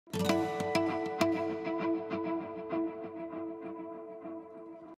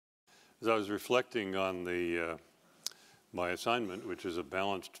As I was reflecting on my assignment, which is a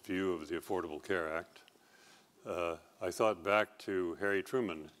balanced view of the Affordable Care Act, I thought back to Harry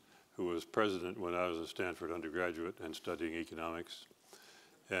Truman, who was president when I was a Stanford undergraduate and studying economics.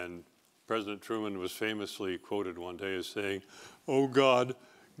 And President Truman was famously quoted one day as saying, "Oh God,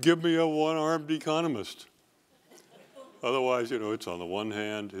 give me a one-armed economist." Otherwise, you know, it's on the one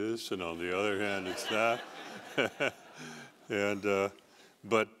hand this, and on the other hand it's that.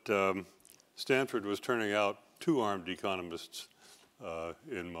 But Stanford was turning out two-armed economists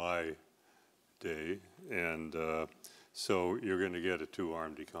in my day, and so you're going to get a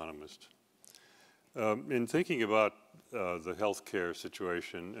two-armed economist. In thinking about the healthcare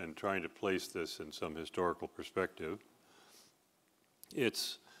situation and trying to place this in some historical perspective,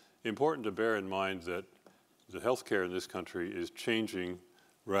 it's important to bear in mind that the healthcare in this country is changing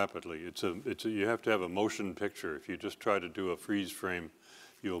rapidly. You have to have a motion picture. If you just try to do a freeze frame,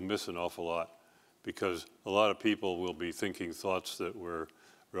 you'll miss an awful lot, because a lot of people will be thinking thoughts that were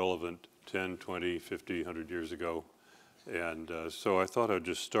relevant 10, 20, 50, 100 years ago. And so I thought I'd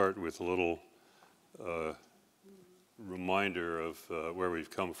just start with a little reminder of where we've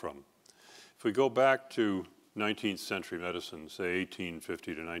come from. If we go back to 19th century medicine, say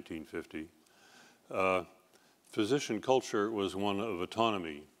 1850 to 1950, physician culture was one of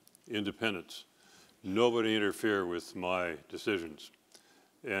autonomy, independence. Nobody interfere with my decisions.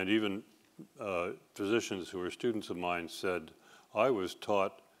 And even physicians who were students of mine said, I was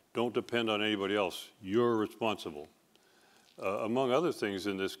taught, don't depend on anybody else, you're responsible. Among other things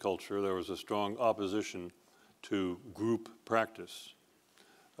in this culture, there was a strong opposition to group practice.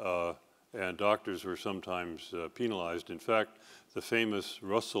 And doctors were sometimes penalized. In fact, the famous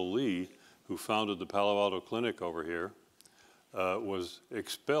Russell Lee, who founded the Palo Alto Clinic over here, was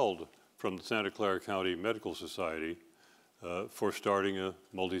expelled from the Santa Clara County Medical Society for starting a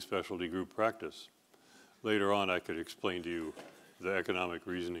multi-specialty group practice. Later on, I could explain to you the economic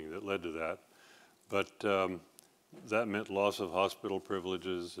reasoning that led to that. But that meant loss of hospital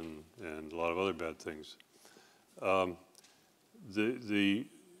privileges and a lot of other bad things. The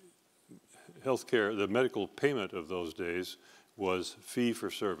healthcare, the medical payment of those days was fee for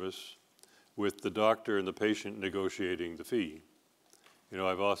service, with the doctor and the patient negotiating the fee. You know,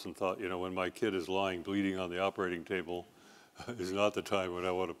 I've often thought, you know, when my kid is lying bleeding on the operating table is not the time when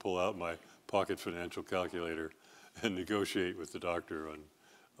I want to pull out my pocket financial calculator and negotiate with the doctor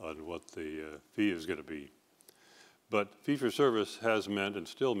on what the fee is going to be. But fee for service has meant and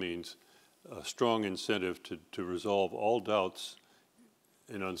still means a strong incentive to resolve all doubts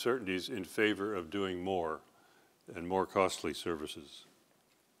and uncertainties in favor of doing more and more costly services.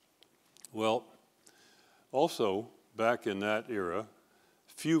 Well, also, back in that era,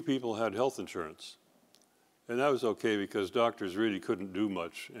 few people had health insurance. And that was okay because doctors really couldn't do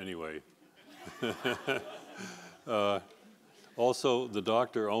much anyway. Also, the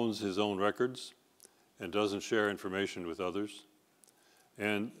doctor owns his own records and doesn't share information with others.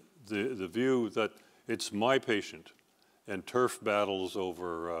 And the view that it's my patient and turf battles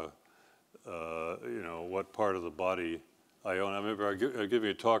over you know, what part of the body I own. I remember I gave you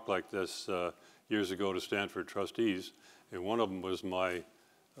a talk like this years ago to Stanford trustees, and one of them was my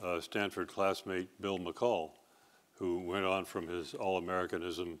Stanford classmate, Bill McCall, who went on from his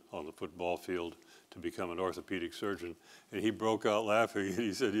all-Americanism on the football field to become an orthopedic surgeon. And he broke out laughing, and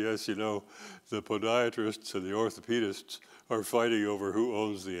he said, yes, you know, the podiatrists and the orthopedists are fighting over who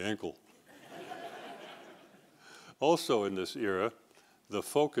owns the ankle. Also in this era, the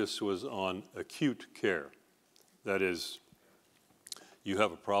focus was on acute care. That is, you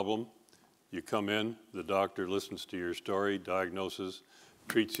have a problem, you come in, the doctor listens to your story, diagnoses,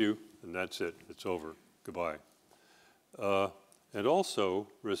 treats you, and that's it, it's over, goodbye. And also,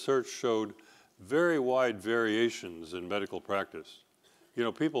 research showed very wide variations in medical practice. You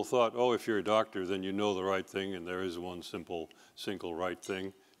know, people thought, oh, if you're a doctor, then you know the right thing, and there is one single right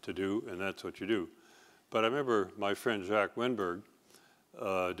thing to do, and that's what you do. But I remember my friend Jacques Wenberg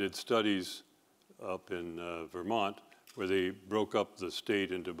did studies up in Vermont where they broke up the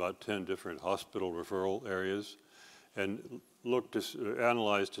state into about 10 different hospital referral areas and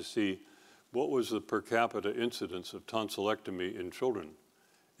analyzed to see what was the per capita incidence of tonsillectomy in children.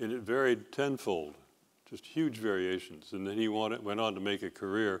 And it varied tenfold, just huge variations. And then he went on to make a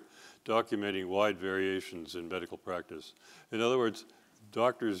career documenting wide variations in medical practice. In other words,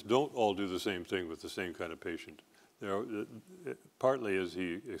 doctors don't all do the same thing with the same kind of patient. There are, partly, as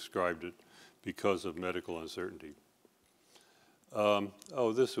he described it, because of medical uncertainty.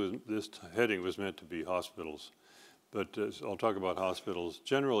 This heading was meant to be hospitals, but I'll talk about hospitals.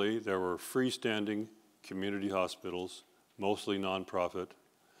 Generally, there were freestanding community hospitals, mostly nonprofit,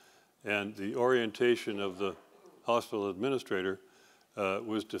 And the orientation of the hospital administrator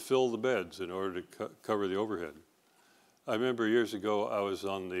was to fill the beds in order to cover the overhead. I remember years ago I was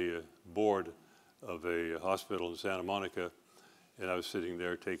on the board of a hospital in Santa Monica, and I was sitting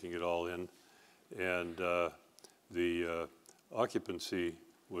there taking it all in, and the occupancy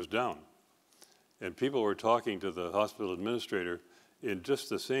was down. And people were talking to the hospital administrator in just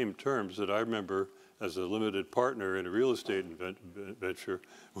the same terms that I remember as a limited partner in a real estate venture.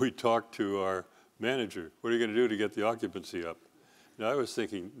 We talked to our manager, what are you going to do to get the occupancy up? Now I was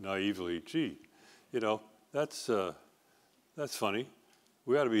thinking naively, gee, you know, that's funny.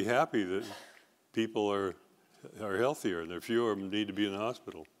 We ought to be happy that people are healthier and there are fewer of them need to be in the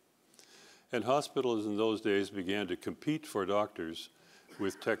hospital. And hospitals in those days began to compete for doctors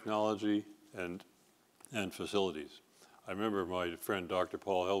with technology and facilities. I remember my friend Dr.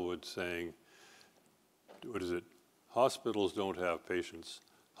 Paul Elwood saying, what is it? Hospitals don't have patients.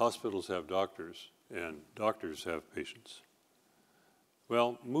 Hospitals have doctors, and doctors have patients.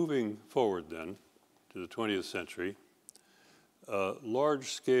 Well, moving forward then to the 20th century,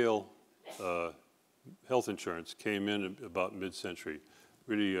 large-scale health insurance came in about mid-century.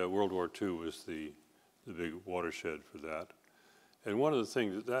 Really, World War II was the big watershed for that. And one of the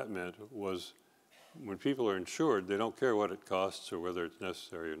things that meant was when people are insured, they don't care what it costs or whether it's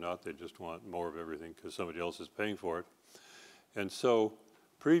necessary or not. They just want more of everything because somebody else is paying for it. And so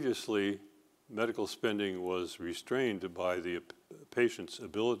previously, medical spending was restrained by the patient's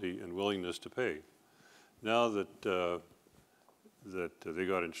ability and willingness to pay. Now that, they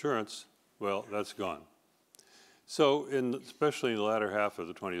got insurance, well, that's gone. So especially in the latter half of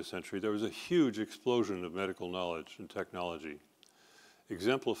the 20th century, there was a huge explosion of medical knowledge and technology,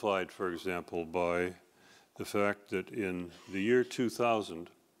 exemplified, for example, by the fact that in the year 2000,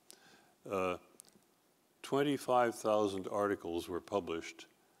 25,000 articles were published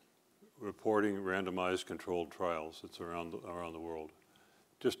reporting randomized controlled trials that's around the world.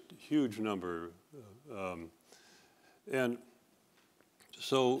 Just a huge number. And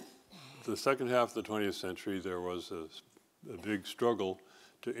so the second half of the 20th century, there was a big struggle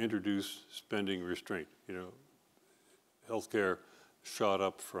to introduce spending restraint. You know, healthcare shot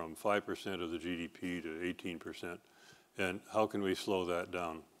up from 5% of the GDP to 18%. And how can we slow that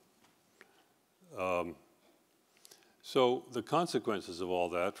down? So the consequences of all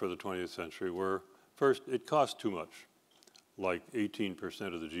that for the 20th century were, first, it cost too much, like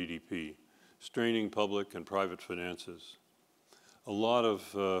 18% of the GDP, straining public and private finances. A lot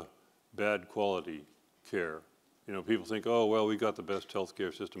of bad quality care. You know, people think, oh, well, we got the best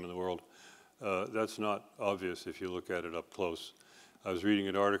healthcare system in the world. That's not obvious if you look at it up close. I was reading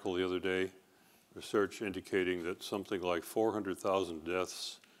an article the other day, research indicating that something like 400,000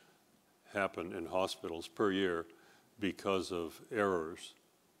 deaths happen in hospitals per year because of errors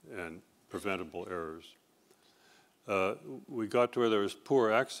and preventable errors. We got to where there was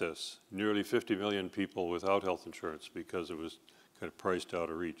poor access, nearly 50 million people without health insurance because it was kind of priced out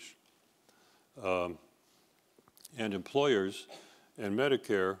of reach. And employers and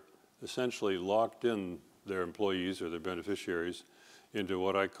Medicare essentially locked in their employees or their beneficiaries into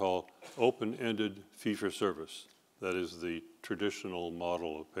what I call open-ended fee-for-service. That is the traditional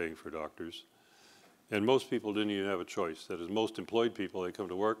model of paying for doctors. And most people didn't even have a choice. That is, most employed people, they come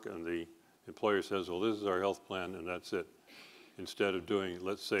to work and the employer says, well, this is our health plan and that's it. Instead of doing,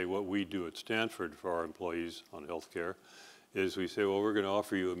 let's say, what we do at Stanford for our employees on health care, is we say, well, we're going to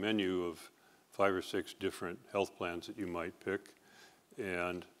offer you a menu of 5 or 6 different health plans that you might pick,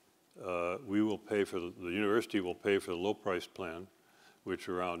 and we will pay for, the university will pay for the low-priced plan, which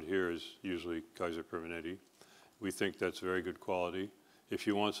around here is usually Kaiser Permanente. We think that's very good quality. If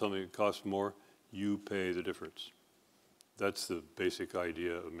you want something that costs more, you pay the difference. That's the basic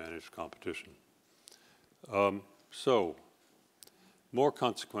idea of managed competition. So, more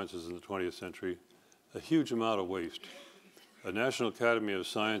consequences in the 20th century, a huge amount of waste. A National Academy of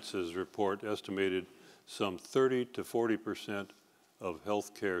Sciences report estimated some 30 to 40% of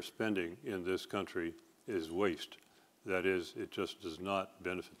healthcare spending in this country is waste. That is, it just does not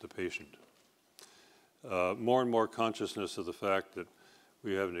benefit the patient. More and more consciousness of the fact that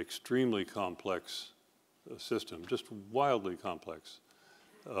we have an extremely complex system, just wildly complex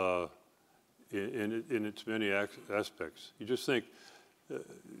in its many aspects. You just think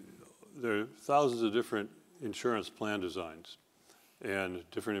there are thousands of different insurance plan designs and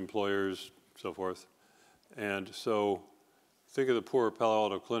different employers, so forth. And so think of the poor Palo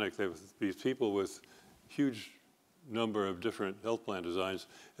Alto Clinic. They have these people with huge number of different health plan designs,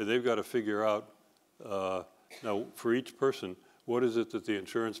 and they've got to figure out, now for each person, what is it that the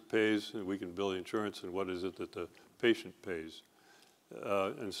insurance pays, and we can bill the insurance, and what is it that the patient pays?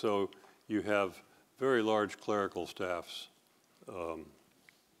 And so you have very large clerical staffs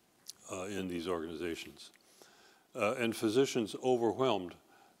in these organizations. And physicians overwhelmed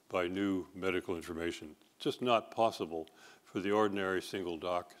by new medical information. Just not possible for the ordinary single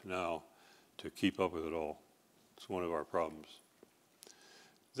doc now to keep up with it all. It's one of our problems.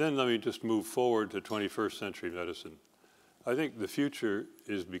 Then let me just move forward to 21st century medicine. I think the future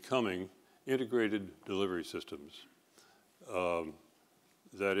is becoming integrated delivery systems.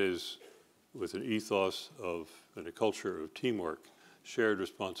 That is, with an ethos of and a culture of teamwork, shared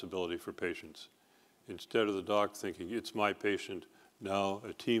responsibility for patients. Instead of the doc thinking, it's my patient, now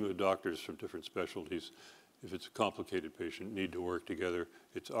a team of doctors from different specialties, if it's a complicated patient, need to work together.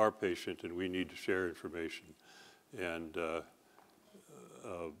 It's our patient and we need to share information and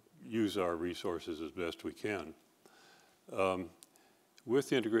use our resources as best we can. With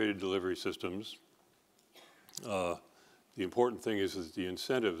the integrated delivery systems, the important thing is that the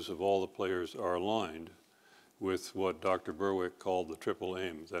incentives of all the players are aligned with what Dr. Berwick called the triple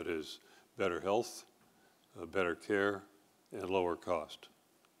aim, that is better health, better care, and lower cost.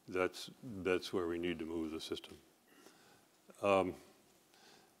 That's where we need to move the system.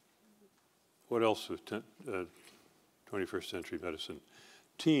 What else with 21st century medicine?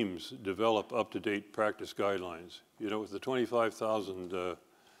 Teams develop up-to-date practice guidelines. You know, with the 25,000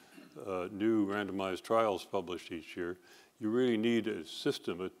 new randomized trials published each year, you really need a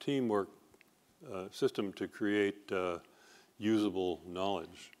system, a teamwork system to create usable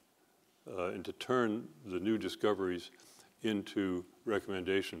knowledge and to turn the new discoveries into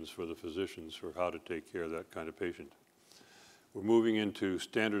recommendations for the physicians for how to take care of that kind of patient. We're moving into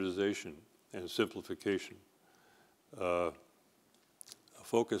standardization and simplification. A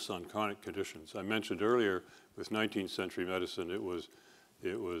focus on chronic conditions. I mentioned earlier with 19th century medicine, it was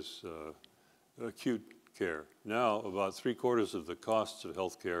acute care. Now, about 3/4 of the costs of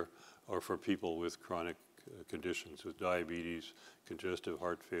healthcare are for people with chronic conditions, with diabetes, congestive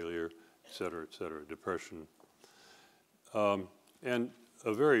heart failure, et cetera, depression. And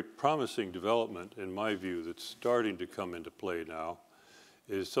a very promising development, in my view, that's starting to come into play now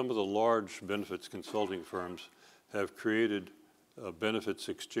is some of the large benefits consulting firms have created benefits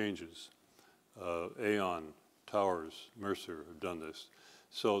exchanges. Aon, Towers, Mercer have done this.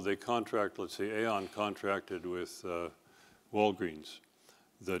 So they contract, let's say Aon contracted with Walgreens,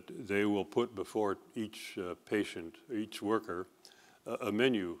 that they will put before each patient, each worker, a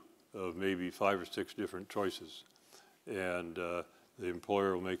menu of maybe 5 or 6 different choices. And the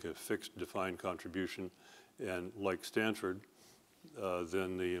employer will make a fixed defined contribution, and like Stanford,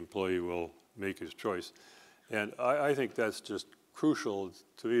 then the employee will make his choice. And I think that's just crucial.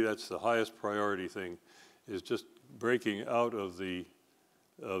 To me, that's the highest priority thing, is just breaking out of the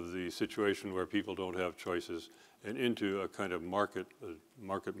situation where people don't have choices and into a kind of market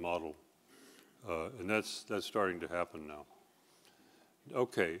model. And that's starting to happen now.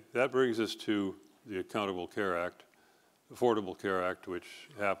 Okay, that brings us to the Affordable Care Act, which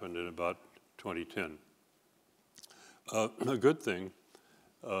happened in about 2010. A good thing,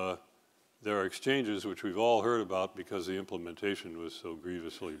 there are exchanges which we've all heard about because the implementation was so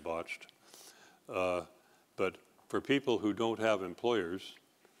grievously botched. But for people who don't have employers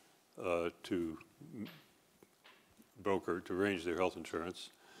to arrange their health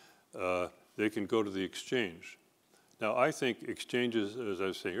insurance, they can go to the exchange. Now, I think exchanges, as I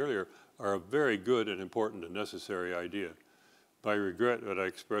was saying earlier, are a very good and important and necessary idea. My regret that I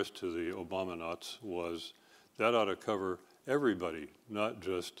expressed to the Obama-nauts was that ought to cover everybody, not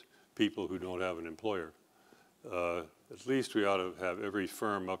just people who don't have an employer. At least we ought to have every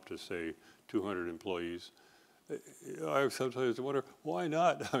firm up to, say, 200 employees. I sometimes wonder, why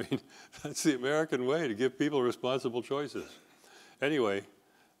not? I mean, that's the American way to give people responsible choices. Anyway,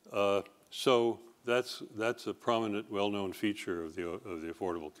 so that's a prominent, well-known feature of the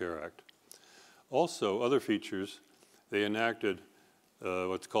Affordable Care Act. Also, other features, they enacted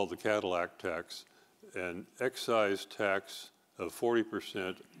what's called the Cadillac tax, an excise tax of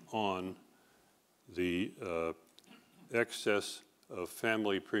 40% on the excess of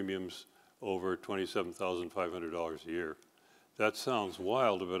family premiums over $27,500 a year. That sounds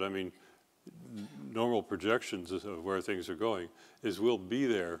wild, but I mean, normal projections of where things are going is we'll be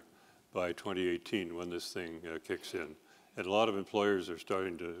there by 2018 when this thing kicks in. And a lot of employers are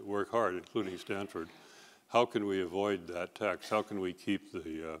starting to work hard, including Stanford. How can we avoid that tax? How can we keep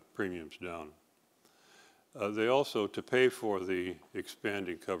the premiums down? They also, to pay for the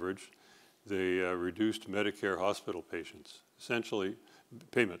expanding coverage, they reduced Medicare hospital payments. Essentially,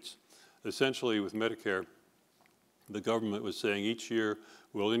 with Medicare, the government was saying each year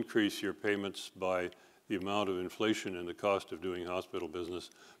we'll increase your payments by the amount of inflation in the cost of doing hospital business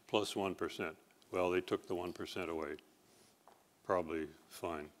plus 1%. Well, they took the 1% away. Probably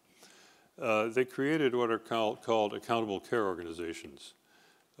fine. They created what are called accountable care organizations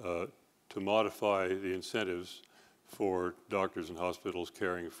to modify the incentives for doctors and hospitals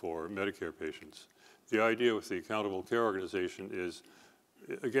caring for Medicare patients. The idea with the accountable care organization is,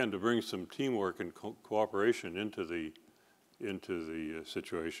 again, to bring some teamwork and cooperation into the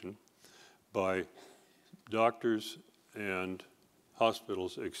situation by doctors and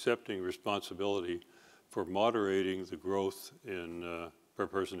hospitals accepting responsibility for moderating the growth in per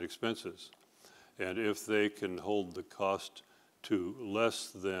person expenses. And if they can hold the cost to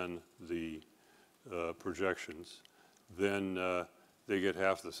less than the projections, then they get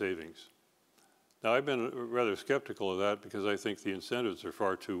half the savings. Now, I've been rather skeptical of that because I think the incentives are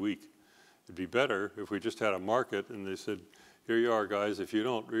far too weak. It'd be better if we just had a market and they said, here you are, guys, if you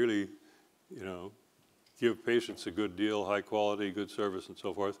don't really, give patients a good deal, high quality, good service, and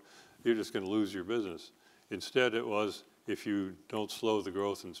so forth, you're just going to lose your business. Instead, it was, if you don't slow the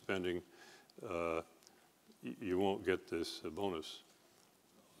growth in spending, you won't get this bonus.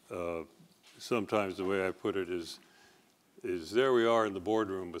 Sometimes the way I put it is there we are in the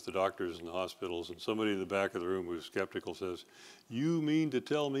boardroom with the doctors and the hospitals, and somebody in the back of the room who's skeptical says, you mean to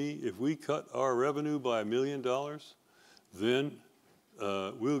tell me if we cut our revenue by $1 million, then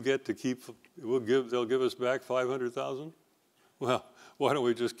we'll get to keep, they'll give us back 500,000? Well, why don't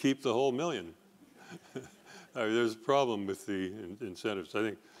we just keep the whole million? I mean, there's a problem with the incentives.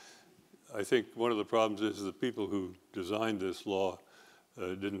 I think one of the problems is the people who designed this law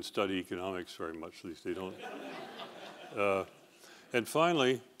didn't study economics very much, at least they don't. And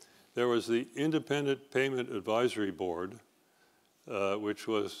finally, there was the Independent Payment Advisory Board, which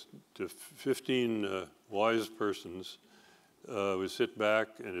was to 15 wise persons would sit back,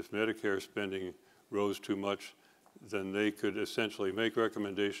 and if Medicare spending rose too much, then they could essentially make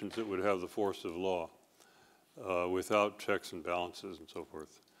recommendations that would have the force of law without checks and balances and so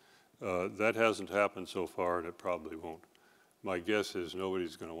forth. That hasn't happened so far, and it probably won't. My guess is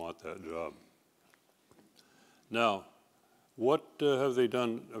nobody's going to want that job. Now, what have they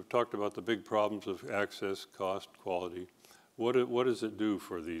done? I've talked about the big problems of access, cost, quality. What does it do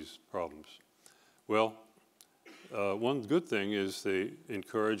for these problems? Well, one good thing is they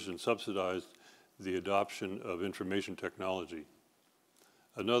encouraged and subsidized the adoption of information technology.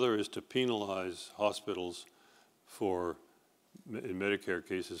 Another is to penalize hospitals for, in Medicare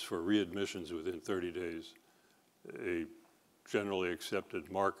cases, for readmissions within 30 days, a generally accepted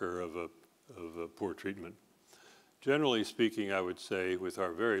marker of a poor treatment. Generally speaking, I would say, with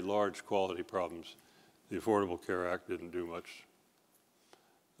our very large quality problems, the Affordable Care Act didn't do much.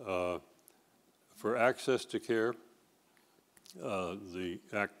 For access to care, the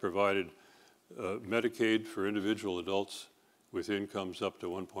Act provided Medicaid for individual adults with incomes up to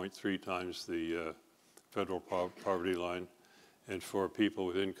 1.3 times the federal poverty line, and for people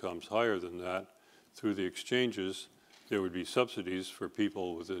with incomes higher than that, through the exchanges, there would be subsidies for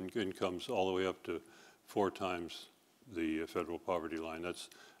people with incomes all the way up to 4 times the federal poverty line. That's,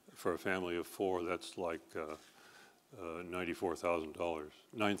 for a family of 4, that's like $94,000,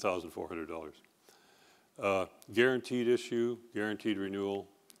 $9,400. Guaranteed issue, guaranteed renewal.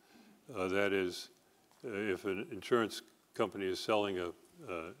 That is, if an insurance company is selling an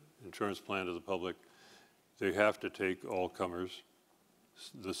insurance plan to the public, they have to take all comers,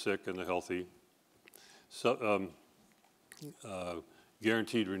 the sick and the healthy. So,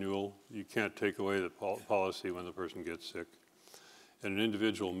 guaranteed renewal, you can't take away the policy when the person gets sick. And an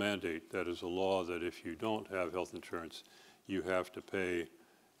individual mandate, that is a law that if you don't have health insurance, you have to pay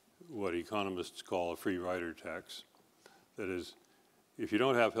what economists call a free rider tax. That is, if you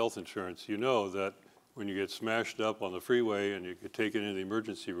don't have health insurance, you know that when you get smashed up on the freeway and you get taken into the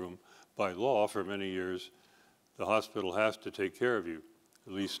emergency room, by law for many years, the hospital has to take care of you,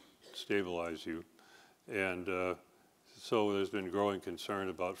 at least stabilize you. And so there's been growing concern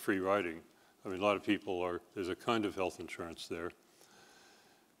about free riding. I mean, a lot of people there's a kind of health insurance there.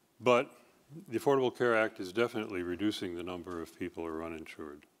 But the Affordable Care Act is definitely reducing the number of people who are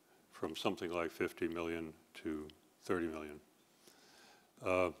uninsured from something like 50 million to 30 million.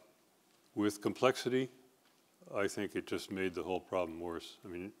 With complexity, I think it just made the whole problem worse. I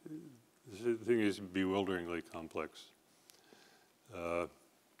mean, the thing is bewilderingly complex.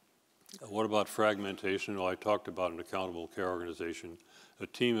 What about fragmentation? Well, I talked about an accountable care organization, a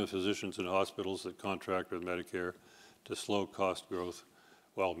team of physicians in hospitals that contract with Medicare to slow cost growth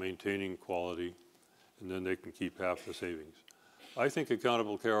while maintaining quality, and then they can keep half the savings. I think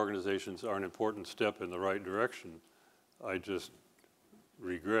accountable care organizations are an important step in the right direction. I just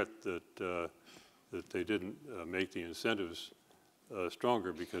regret that that they didn't make the incentives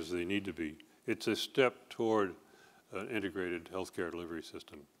stronger because they need to be. It's a step toward an integrated healthcare delivery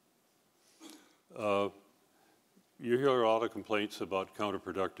system. You hear a lot of complaints about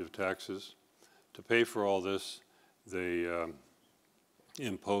counterproductive taxes. To pay for all this, they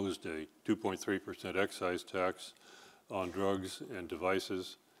imposed a 2.3% excise tax on drugs and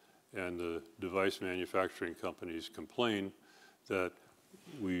devices, and the device manufacturing companies complain that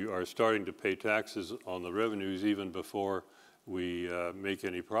we are starting to pay taxes on the revenues even before we make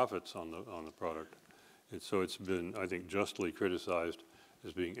any profits on the product. And so it's been, I think, justly criticized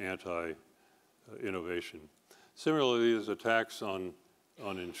as being anti-innovation. Similarly, there's a tax on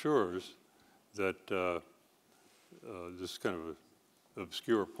insurers that, this is kind of an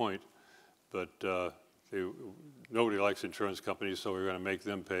obscure point, but nobody likes insurance companies, so we're going to make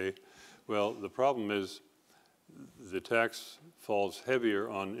them pay. Well, the problem is the tax falls heavier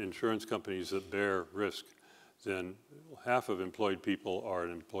on insurance companies that bear risk than half of employed people are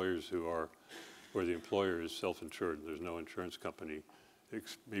employers who are, where the employer is self-insured. There's no insurance company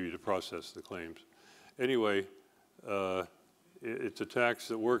maybe to process the claims. Anyway, it's a tax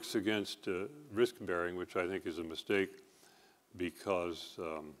that works against risk bearing, which I think is a mistake, because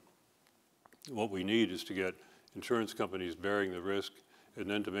what we need is to get insurance companies bearing the risk and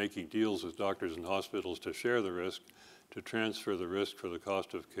then to making deals with doctors and hospitals to share the risk, to transfer the risk for the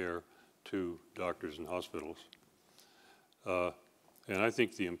cost of care to doctors and hospitals. And I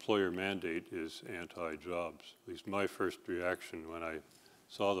think the employer mandate is anti-jobs. At least my first reaction when I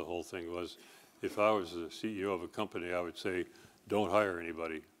saw the whole thing was, if I was the CEO of a company, I would say, don't hire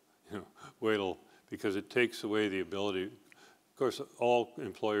anybody. You know, wait till, because it takes away the ability. Of course, all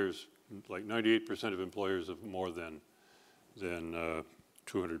employers, like 98% of employers of more than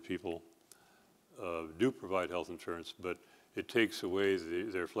 200 people do provide health insurance, but it takes away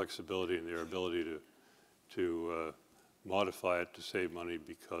their flexibility and their ability to modify it to save money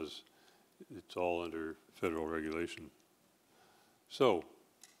because it's all under federal regulation. So,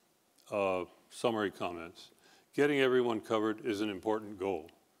 summary comments. Getting everyone covered is an important goal.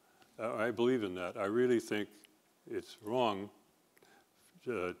 I believe in that. I really think it's wrong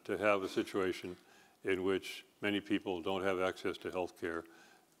to have a situation in which many people don't have access to health care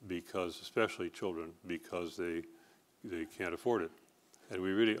because, especially children, because they can't afford it. And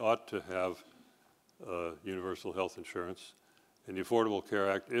we really ought to have universal health insurance. And the Affordable Care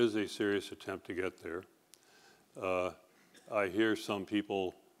Act is a serious attempt to get there. I hear some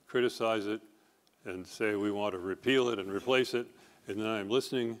people criticize it and say we want to repeal it and replace it, and then I'm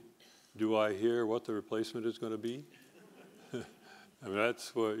listening. Do I hear what the replacement is going to be? I mean,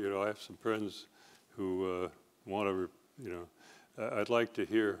 that's what, you know, I have some friends who want to, you know, I'd like to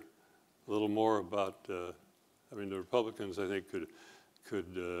hear a little more about, I mean, the Republicans, I think,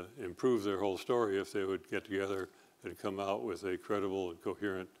 could improve their whole story if they would get together and come out with a credible and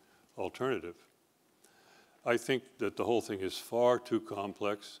coherent alternative. I think that the whole thing is far too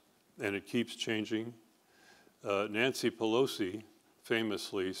complex, and it keeps changing. Nancy Pelosi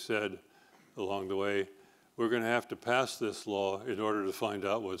famously said along the way, we're going to have to pass this law in order to find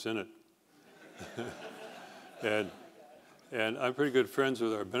out what's in it. And I'm pretty good friends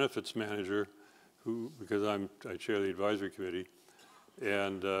with our benefits manager, because I chair the advisory committee,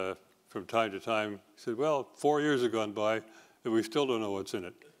 and from time to time he said, well, 4 years have gone by and we still don't know what's in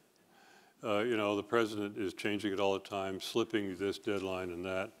it. You know, the president is changing it all the time, slipping this deadline and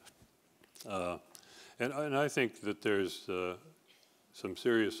that. And I think that there's some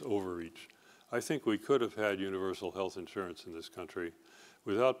serious overreach. I think we could have had universal health insurance in this country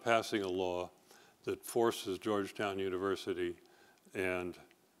without passing a law that forces Georgetown University and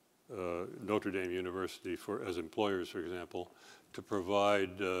Notre Dame University, as employers, for example, to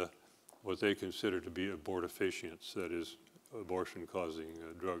provide what they consider to be abortifacients, that is, abortion-causing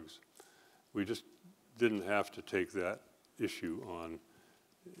drugs. We just didn't have to take that issue on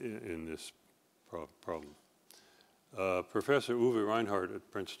in this problem. Professor Uwe Reinhardt at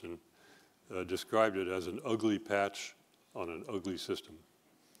Princeton described it as an ugly patch on an ugly system.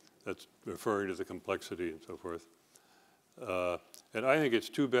 That's referring to the complexity and so forth. And I think it's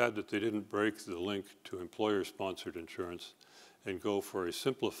too bad that they didn't break the link to employer-sponsored insurance and go for a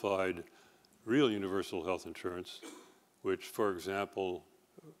simplified, real universal health insurance, which, for example,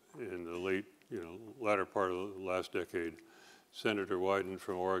 in the latter part of the last decade, Senator Wyden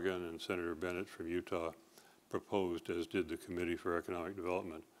from Oregon and Senator Bennett from Utah proposed, as did the Committee for Economic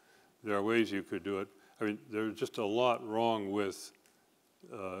Development. There are ways you could do it. I mean, there's just a lot wrong with,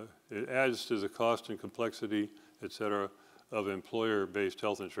 it adds to the cost and complexity, et cetera, of employer-based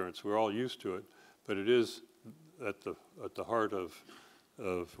health insurance. We're all used to it, but it is at the heart of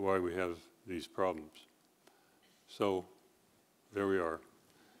of why we have these problems. So there we are.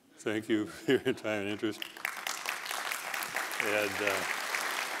 Thank you for your time and interest. And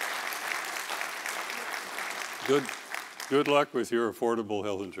good luck with your affordable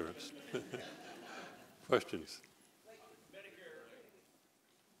health insurance. Questions?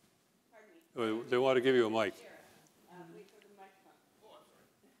 They want to give you a mic.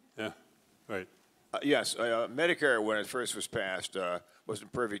 Yeah, right. Yes, Medicare, when it first was passed,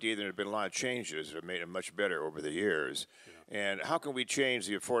 wasn't perfect either. There have been a lot of changes that have made it much better over the years. Yeah. And how can we change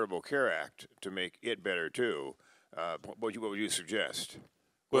the Affordable Care Act to make it better too? What would you suggest?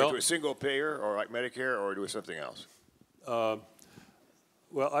 Well, do a single payer, or like Medicare, or do something else? Well,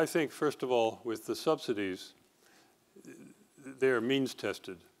 I think first of all, with the subsidies, they're means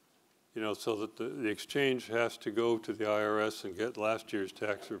tested. You know, so that the exchange has to go to the IRS and get last year's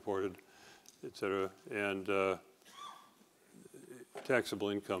tax reported, et cetera, and taxable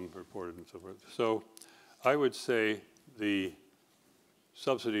income reported and so forth. So I would say the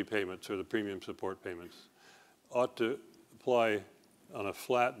subsidy payments or the premium support payments ought to apply on a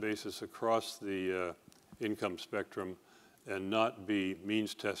flat basis across the income spectrum and not be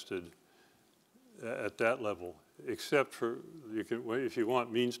means tested at that level. Except for, if you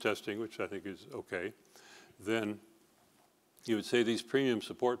want means testing, which I think is okay, then you would say these premium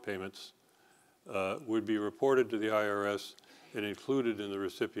support payments would be reported to the IRS and included in the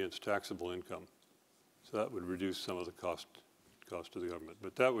recipient's taxable income. So that would reduce some of the cost to the government.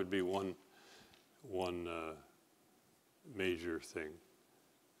 But that would be one major thing.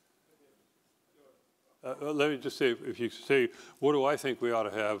 Let me just say, if you say, what do I think we ought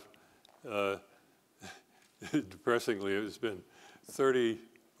to have? Depressingly, it's been 30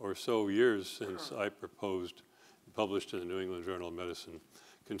 or so years since I proposed, published in the New England Journal of Medicine,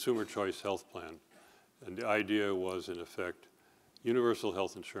 Consumer Choice Health Plan. And the idea was, in effect, universal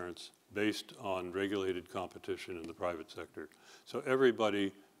health insurance based on regulated competition in the private sector. So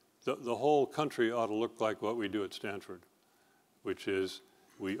everybody, the whole country ought to look like what we do at Stanford, which is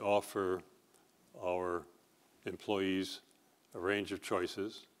we offer our employees a range of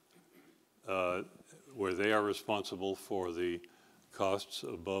choices, where they are responsible for the costs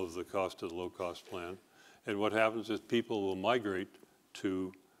above the cost of the low-cost plan. And what happens is people will migrate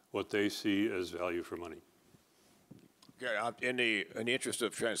to what they see as value for money. Yeah, in the interest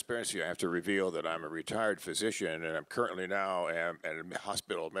of transparency, I have to reveal that I'm a retired physician, and I'm currently now a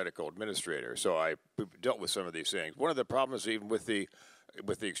hospital medical administrator. So I dealt with some of these things. One of the problems, even with the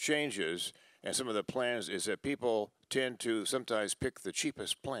exchanges and some of the plans, is that people tend to sometimes pick the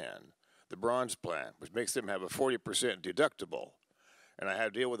cheapest plan, the bronze plan, which makes them have a 40% deductible. And I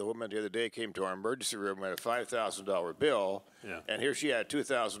had to deal with a woman the other day, came to our emergency room, had a $5,000 bill, and here she had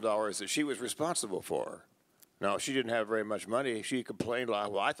 $2,000 that she was responsible for. Now, she didn't have very much money. She complained,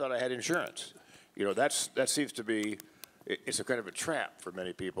 well, I thought I had insurance. You know, that seems to be, it's a kind of a trap for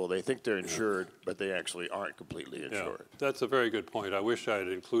many people. They think they're insured, but they actually aren't completely insured. Yeah, that's a very good point. I wish I had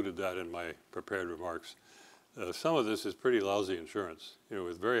included that in my prepared remarks. Some of this is pretty lousy insurance, you know,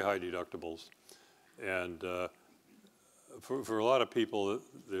 with very high deductibles. And for a lot of people,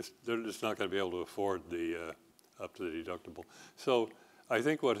 they're just not going to be able to afford the up to the deductible. So I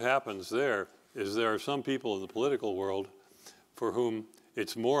think what happens there is there are some people in the political world for whom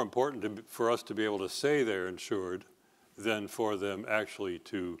it's more important for us to be able to say they're insured than for them actually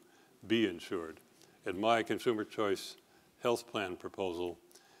to be insured. In my consumer choice health plan proposal,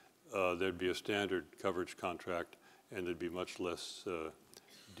 there'd be a standard coverage contract and there'd be much less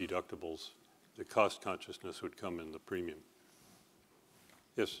deductibles. The cost consciousness would come in the premium.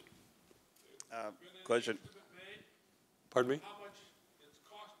 Yes? Question. Pardon me? How much it's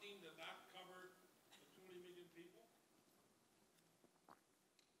costing to not cover the 20 million people?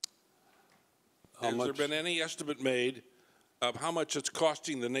 Has there been any estimate made of how much it's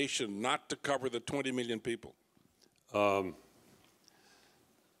costing the nation not to cover the 20 million people? I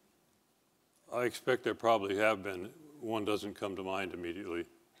expect there probably have been. One doesn't come to mind immediately,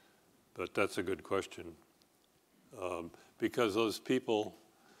 but that's a good question. Because those people,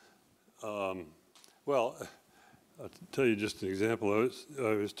 well, I'll tell you just an example. I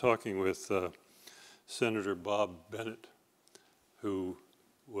was talking with Senator Bob Bennett, who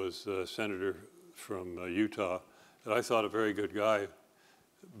was a senator from Utah, and I thought a very good guy,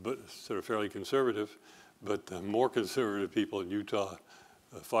 but sort of fairly conservative, but the more conservative people in Utah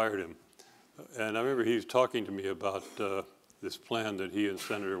fired him. And I remember he was talking to me about this plan that he and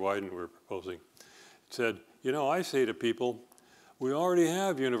Senator Wyden were proposing. He said, you know, I say to people, we already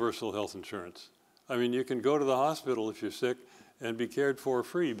have universal health insurance. I mean, you can go to the hospital if you're sick and be cared for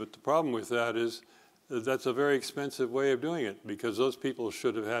free, but the problem with that is that's a very expensive way of doing it, because those people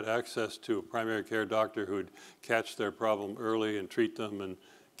should have had access to a primary care doctor who would catch their problem early and treat them and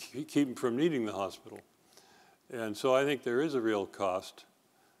keep them from needing the hospital. And so I think there is a real cost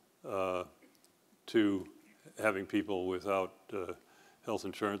to having people without health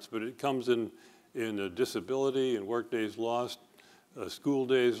insurance, but it comes in a disability and work days lost, school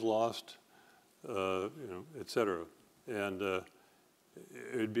days lost, et cetera. And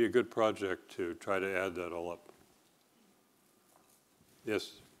it would be a good project to try to add that all up.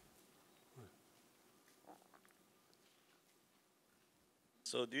 Yes?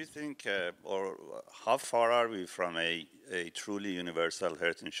 So do you think, or how far are we from a truly universal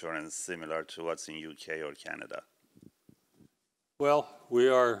health insurance similar to what's in UK or Canada? Well, we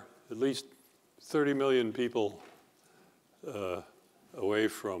are at least 30 million people away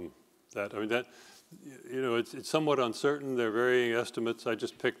from that. I mean, that, it's somewhat uncertain. There are varying estimates. I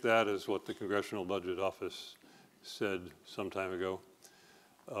just picked that as what the Congressional Budget Office said some time ago.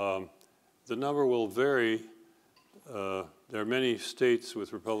 The number will vary. There are many states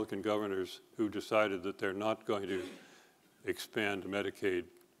with Republican governors who decided that they're not going to expand Medicaid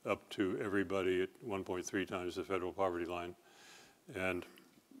up to everybody at 1.3 times the federal poverty line. And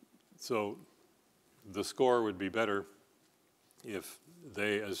so the score would be better if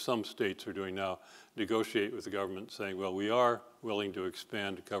they, as some states are doing now, negotiate with the government saying, well, we are willing to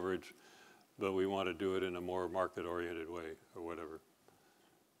expand coverage, but we want to do it in a more market-oriented way or whatever.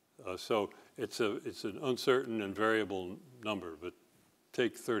 So it's an uncertain and variable number, but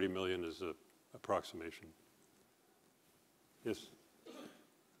take 30 million as an approximation. Yes,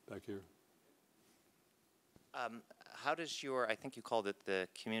 back here. How does your, I think you called it the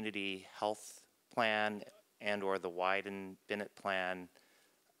community health plan and or the Wyden-Bennett plan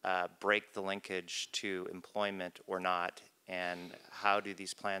break the linkage to employment or not, and how do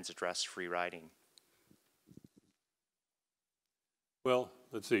these plans address free riding? Well,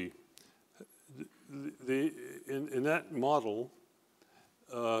 let's see. In that model,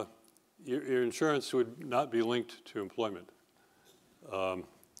 your insurance would not be linked to employment. In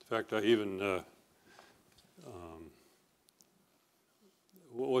fact, I even,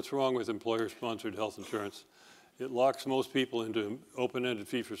 what's wrong with employer-sponsored health insurance? It locks most people into open-ended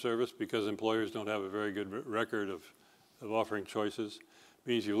fee-for-service because employers don't have a very good record of offering choices. It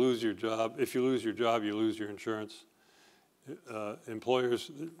means you lose your job. If you lose your job, you lose your insurance. Employers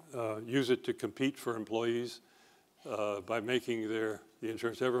use it to compete for employees by making the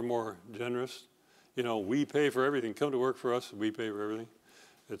insurance ever more generous. We pay for everything. Come to work for us, we pay for everything,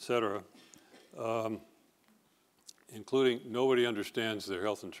 et cetera. Including nobody understands their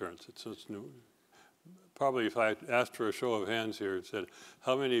health insurance. It's new. Probably if I asked for a show of hands here and said,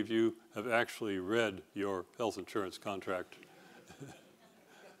 how many of you have actually read your health insurance contract?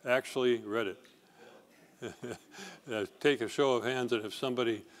 Actually read it. Take a show of hands, and if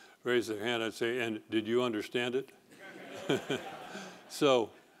somebody raised their hand, I'd say, and did you understand it? So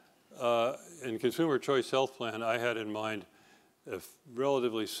in Consumer Choice Health Plan, I had in mind a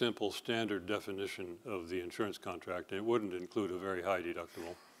relatively simple standard definition of the insurance contract, and it wouldn't include a very high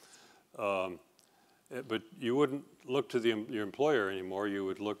deductible. But you wouldn't look to your employer anymore. You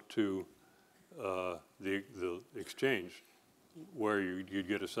would look to the exchange where you'd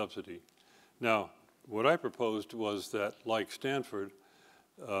get a subsidy. Now, what I proposed was that, like Stanford,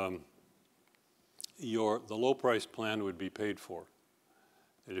 the low-price plan would be paid for.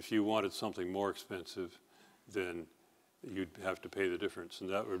 And if you wanted something more expensive, then you'd have to pay the difference, and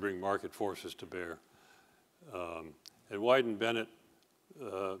that would bring market forces to bear. At Wyden-Bennett,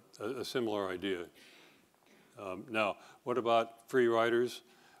 a similar idea. Now, what about free riders?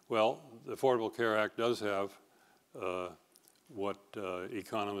 Well, the Affordable Care Act does have what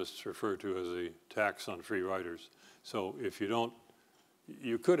economists refer to as a tax on free riders. So if you don't,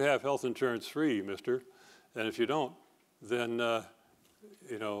 you could have health insurance free, mister, and if you don't, then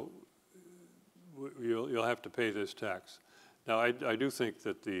you'll have to pay this tax. Now, I do think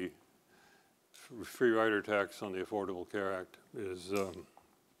that the free rider tax on the Affordable Care Act is going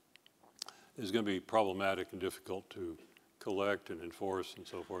to be problematic and difficult to collect and enforce and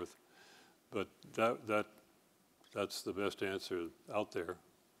so forth. But that's the best answer out there.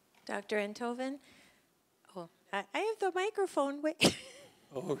 Dr. Enthoven? Oh, I have the microphone. Wait.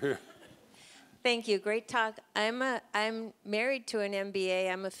 Oh, here. Thank you. Great talk. I'm married to an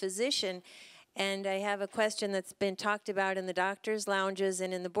MBA. I'm a physician, and I have a question that's been talked about in the doctors' lounges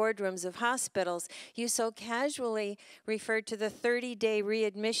and in the boardrooms of hospitals. You so casually referred to the 30-day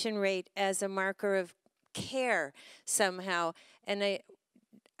readmission rate as a marker of care somehow, and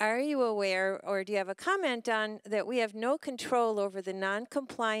are you aware, or do you have a comment on that we have no control over the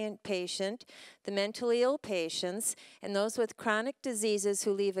non-compliant patient, the mentally ill patients, and those with chronic diseases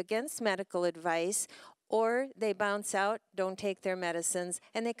who leave against medical advice, or they bounce out, don't take their medicines,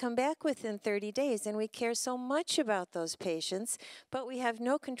 and they come back within 30 days, and we care so much about those patients, but we have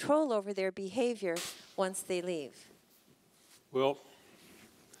no control over their behavior once they leave? Well,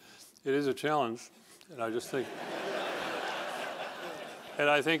 it is a challenge, and I just think, and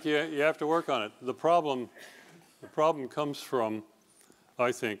I think you have to work on it. The problem comes from,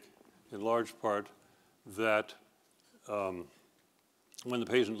 I think, in large part, that when the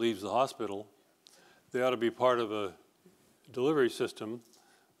patient leaves the hospital, they ought to be part of a delivery system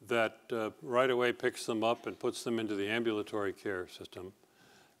that right away picks them up and puts them into the ambulatory care system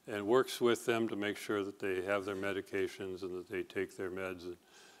and works with them to make sure that they have their medications and that they take their meds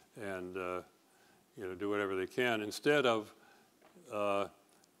and you know, do whatever they can, instead of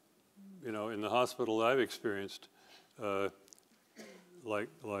you know, in the hospital that I've experienced, like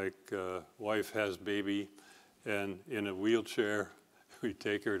wife has baby, and in a wheelchair, we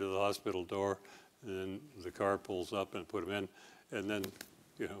take her to the hospital door, and then the car pulls up and put them in, and then,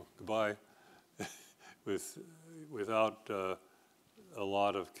 you know, goodbye, without a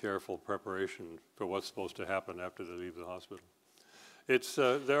lot of careful preparation for what's supposed to happen after they leave the hospital. It's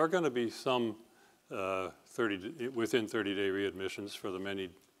there are going to be some within 30-day readmissions for the many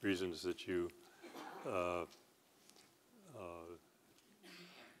reasons that you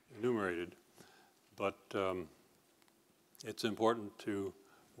enumerated, but it's important to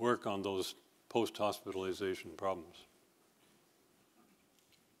work on those post-hospitalization problems.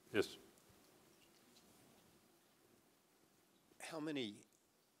 Yes? How many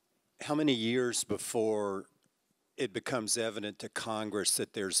years before it becomes evident to Congress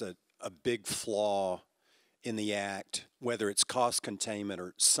that there's a big flaw in the act, whether it's cost containment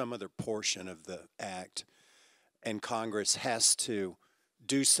or some other portion of the act, and Congress has to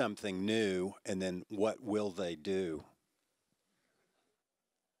do something new, and then what will they do?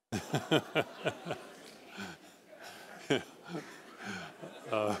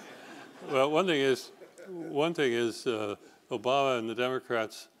 Well, one thing is Obama and the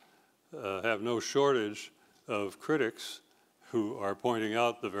Democrats have no shortage of critics who are pointing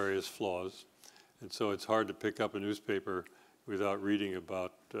out the various flaws, and so it's hard to pick up a newspaper without reading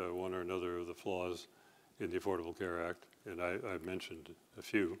about one or another of the flaws in the Affordable Care Act, and I've mentioned a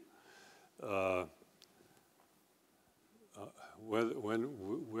few.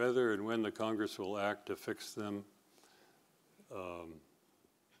 Whether and when the Congress will act to fix them,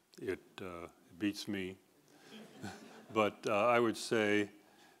 it beats me. But I would say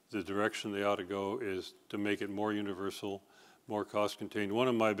the direction they ought to go is to make it more universal, more cost-contained. One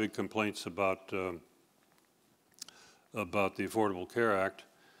of my big complaints about the Affordable Care Act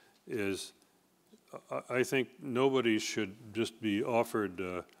is I think nobody should just be offered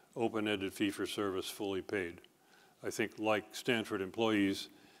open-ended fee-for-service fully paid. I think, like Stanford employees,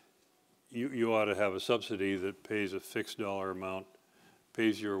 you ought to have a subsidy that pays a fixed dollar amount,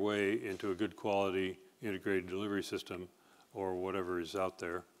 pays your way into a good quality integrated delivery system or whatever is out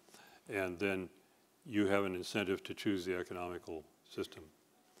there, and then you have an incentive to choose the economical system.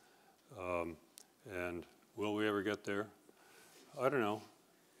 And will we ever get there? I don't know.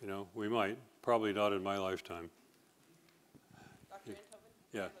 You know, we might. Probably not in my lifetime. Dr. Enthoven?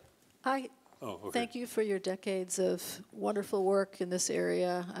 Yeah. Oh, okay. Thank you for your decades of wonderful work in this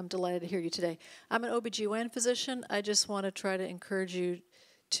area. I'm delighted to hear you today. I'm an OBGYN physician. I just want to try to encourage you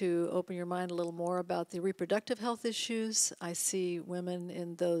to open your mind a little more about the reproductive health issues. I see women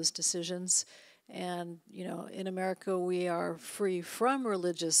in those decisions. And, you know, in America, we are free from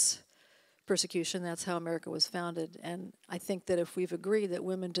religious persecution. That's how America was founded. And I think that if we've agreed that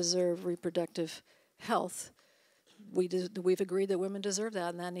women deserve reproductive health, we've agreed that women deserve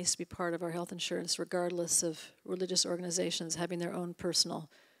that, and that needs to be part of our health insurance, regardless of religious organizations having their own personal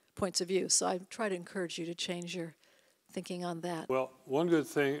points of view. So I try to encourage you to change your thinking on that. Well, one good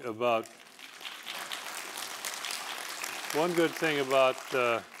thing about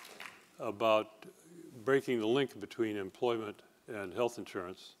breaking the link between employment and health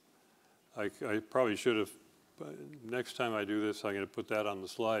insurance, I probably should have, next time I do this, I'm going to put that on the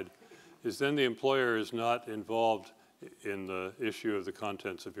slide, is then the employer is not involved in the issue of the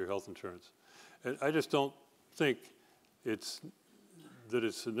contents of your health insurance. And I just don't think it's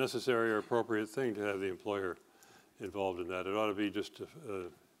a necessary or appropriate thing to have the employer involved in that. It ought to be just you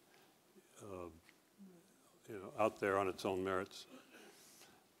know, out there on its own merits.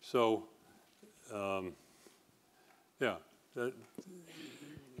 So yeah,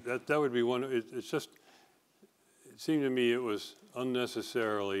 that would be one. It's seemed to me it was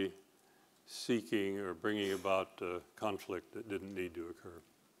unnecessarily seeking or bringing about conflict that didn't need to occur.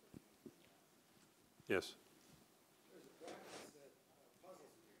 Yes?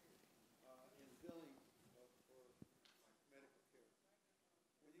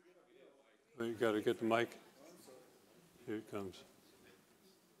 You got to get the mic. Here it comes.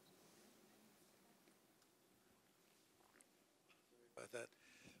 About that.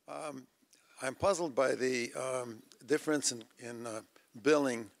 I'm puzzled by the difference in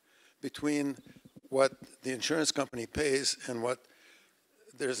billing between what the insurance company pays and what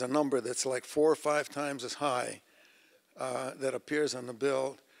there's a number that's like 4 or 5 times as high that appears on the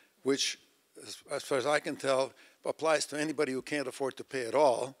bill, which, as far as I can tell, applies to anybody who can't afford to pay at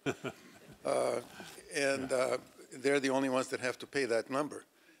all. They're the only ones that have to pay that number.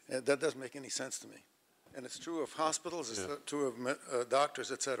 And that doesn't make any sense to me. And it's true of hospitals, it's true of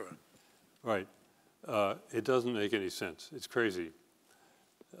doctors, et cetera. Right. It doesn't make any sense. It's crazy.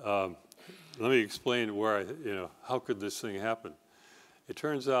 Let me explain where how could this thing happen? It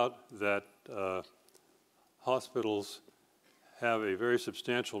turns out that hospitals have a very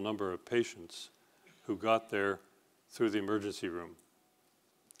substantial number of patients who got there through the emergency room.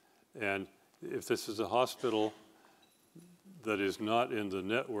 And if this is a hospital that is not in the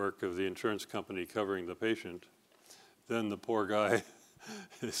network of the insurance company covering the patient, then the poor guy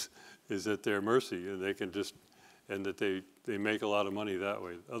is at their mercy, and they can just, and that they make a lot of money that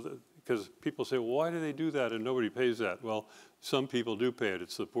way. Because people say, well, why do they do that and nobody pays that? Well, some people do pay it.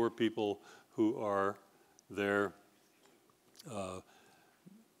 It's the poor people who are there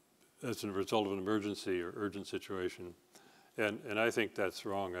as a result of an emergency or urgent situation. And I think that's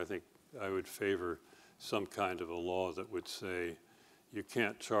wrong. I think I would favor some kind of a law that would say you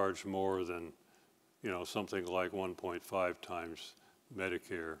can't charge more than, something like 1.5 times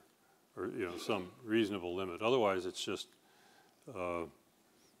Medicare, or some reasonable limit. Otherwise, it's just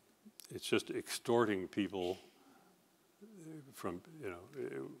extorting people from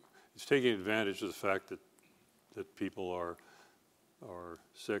it's taking advantage of the fact that people are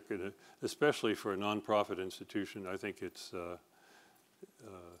sick, and especially for a nonprofit institution, I think it's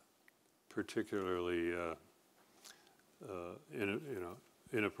particularly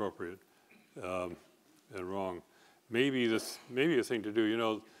inappropriate and wrong. Maybe a thing to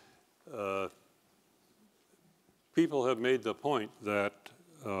do. People have made the point that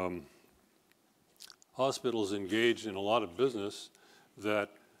hospitals engage in a lot of business that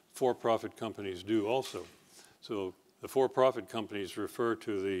for-profit companies do also. So the for-profit companies refer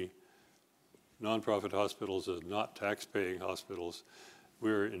to the nonprofit hospitals as not tax-paying hospitals.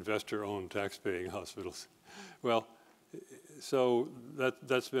 We're investor-owned tax-paying hospitals. Well, so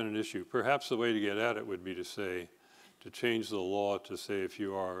that's been an issue. Perhaps the way to get at it would be to change the law to say if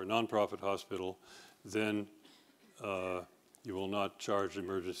you are a nonprofit hospital, then you will not charge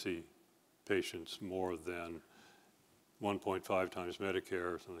emergency patients more than 1.5 times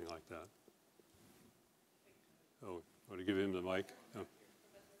Medicare or something like that. Oh, want to give him the mic?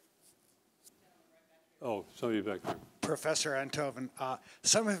 Oh, somebody back there. Professor Enthoven,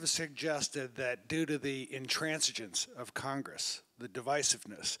 some have suggested that due to the intransigence of Congress, the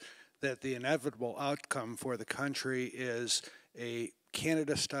divisiveness, that the inevitable outcome for the country is a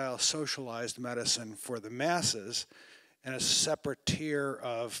Canada-style socialized medicine for the masses and a separate tier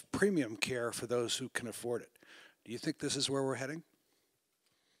of premium care for those who can afford it. Do you think this is where we're heading?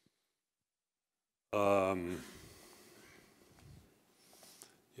 I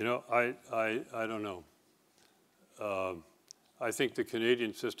don't know. I think the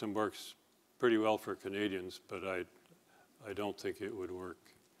Canadian system works pretty well for Canadians, but I don't think it would work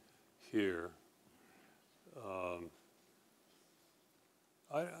here.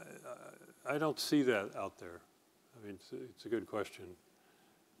 I don't see that out there. I mean, it's a good question.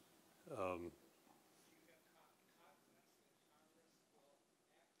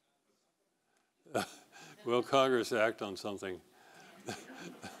 Will Congress act on something?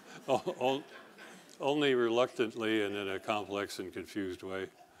 Only reluctantly and in a complex and confused way.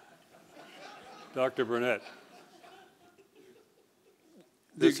 Dr. Burnett.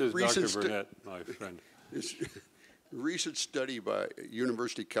 This is Dr. Burnett, my friend. This recent study by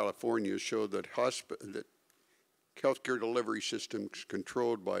University of California showed that healthcare delivery systems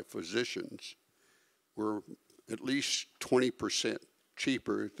controlled by physicians were at least 20%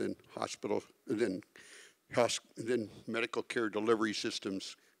 cheaper than medical care delivery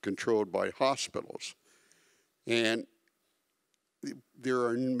systems controlled by hospitals. And there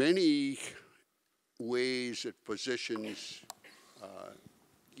are many ways that physicians,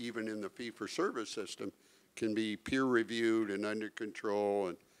 even in the fee-for-service system, can be peer-reviewed and under control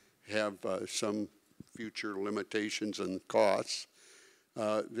and have some future limitations and costs.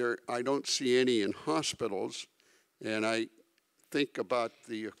 I don't see any in hospitals, and I think about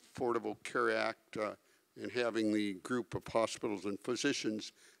the Affordable Care Act and having the group of hospitals and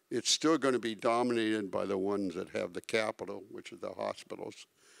physicians. It's still going to be dominated by the ones that have the capital, which are the hospitals.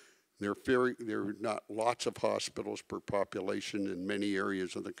 There are not lots of hospitals per population in many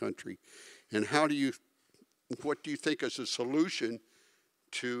areas of the country. And what do you think is a solution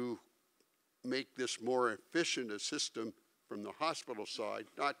to make this more efficient a system from the hospital side,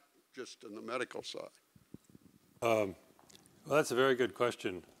 not just on the medical side? Well, that's a very good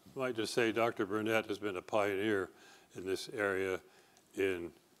question. I might just say Dr. Burnett has been a pioneer in this area.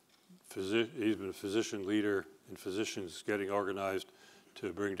 He's been a physician leader in physicians getting organized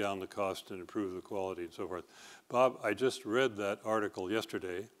to bring down the cost and improve the quality and so forth. Bob, I just read that article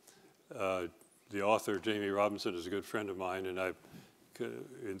yesterday. The author, Jamie Robinson, is a good friend of mine, and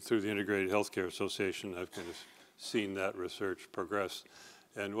through the Integrated Healthcare Association, I've kind of seen that research progress.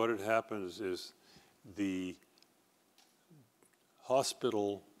 And what had happens is the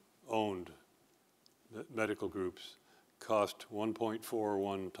hospital-owned medical groups cost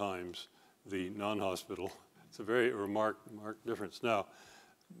 1.41 times the non-hospital. It's a very marked difference. Now,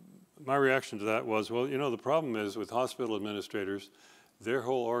 my reaction to that was, well, you know, the problem is with hospital administrators, their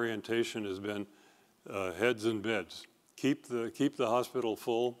whole orientation has been heads and beds. Keep the hospital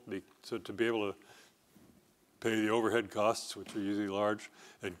full so to be able to pay the overhead costs, which are usually large,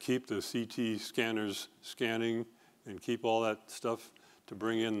 and keep the CT scanners scanning and keep all that stuff to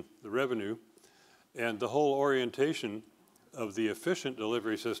bring in the revenue. And the whole orientation of the efficient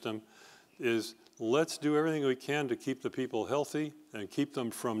delivery system is let's do everything we can to keep the people healthy and keep them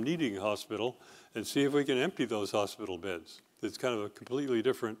from needing a hospital and see if we can empty those hospital beds. It's kind of a completely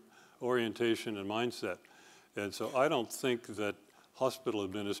different orientation and mindset. And so I don't think that hospital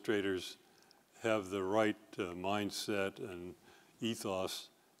administrators have the right mindset and ethos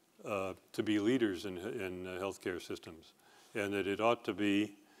to be leaders in healthcare systems, and that it ought to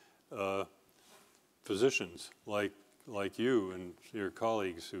be physicians like you and your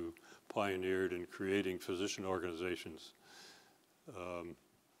colleagues who pioneered in creating physician organizations.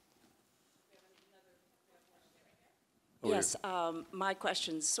 Yes, my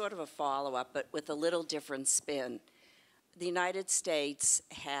question's sort of a follow-up, but with a little different spin. The United States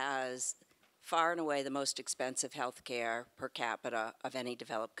has far and away the most expensive health care per capita of any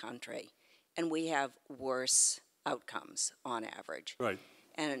developed country, and we have worse outcomes on average. Right.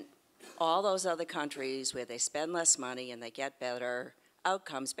 And all those other countries where they spend less money and they get better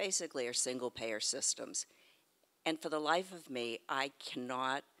outcomes basically are single-payer systems. And for the life of me, I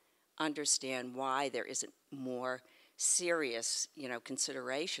cannot understand why there isn't more serious,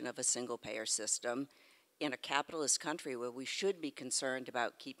 consideration of a single-payer system in a capitalist country where we should be concerned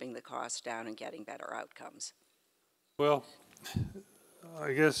about keeping the costs down and getting better outcomes. Well,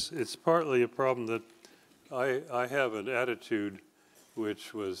 I guess it's partly a problem that I have an attitude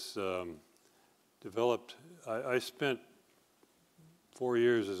which was developed. I spent 4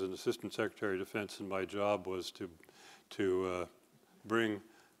 years as an assistant secretary of defense, and my job was to bring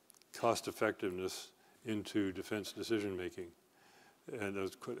cost effectiveness into defense decision making. And it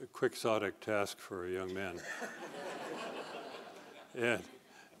was a quixotic task for a young man. And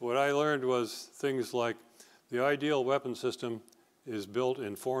what I learned was things like the ideal weapon system is built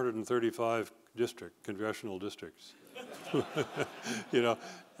in 435 congressional districts. And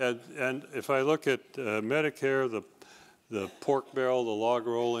if I look at Medicare, the pork barrel, the log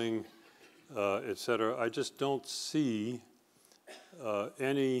rolling, et cetera, I just don't see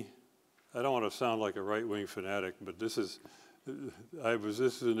any. I don't want to sound like a right-wing fanatic, but this is in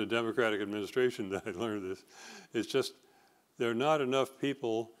a Democratic administration that I learned this. It's just there are not enough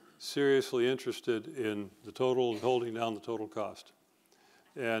people seriously interested in the total, holding down the total cost.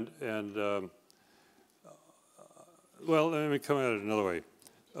 Well, let me come at it another way.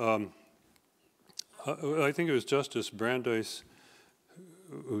 I think it was Justice Brandeis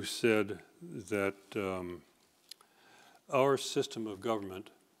who said that our system of government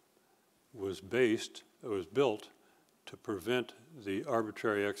was built to prevent the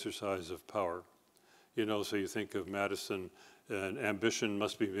arbitrary exercise of power. So you think of Madison, and ambition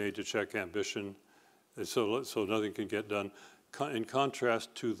must be made to check ambition, and so nothing can get done. In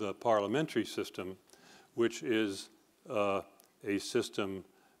contrast to the parliamentary system, which is a system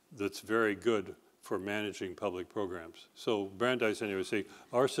that's very good for managing public programs. So Brandeis anyway say,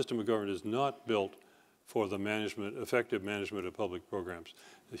 our system of government is not built for the effective management of public programs.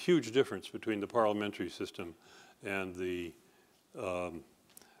 A huge difference between the parliamentary system and the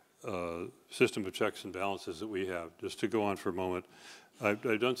system of checks and balances that we have. Just to go on for a moment,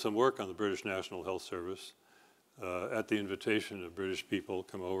 I've done some work on the British National Health Service at the invitation of British people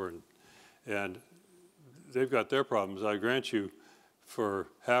come over, and they've got their problems. I grant you, for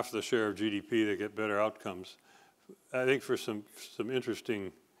half the share of GDP, they get better outcomes. I think for some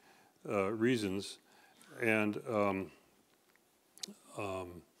interesting reasons, and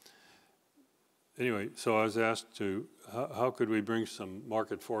anyway, so I was asked to, how could we bring some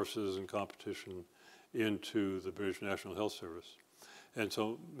market forces and competition into the British National Health Service? And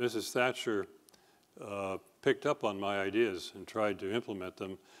so Mrs. Thatcher picked up on my ideas and tried to implement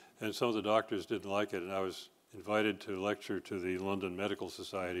them, and some of the doctors didn't like it, and I was invited to lecture to the London Medical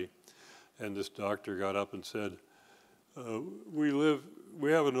Society, and this doctor got up and said, we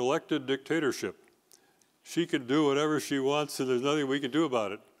have an elected dictatorship. She can do whatever she wants, and there's nothing we can do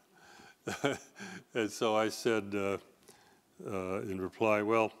about it. And so I said in reply,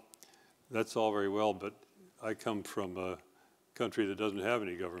 well, that's all very well, but I come from a country that doesn't have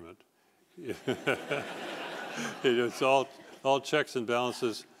any government. It's all checks and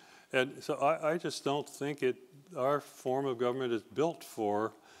balances. And so I just don't think our form of government is built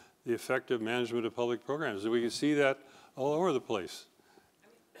for the effective management of public programs. And we can see that all over the place. I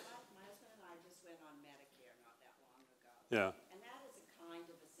mean, my husband and I just went on Medicare not that long ago. Yeah. And that is a kind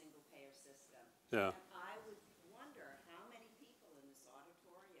of a single-payer system. Yeah. And I would wonder how many people in this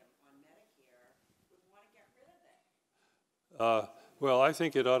auditorium on Medicare would want to get rid of it. Well, I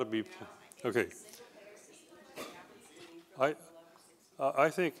think it ought to be, okay. I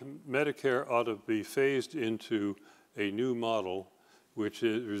think Medicare ought to be phased into a new model which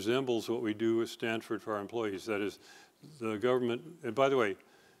resembles what we do at Stanford for our employees. That is, the government, and by the way,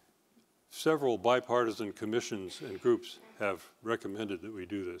 several bipartisan commissions and groups have recommended that we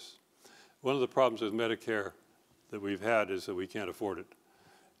do this. One of the problems with Medicare that we've had is that we can't afford it.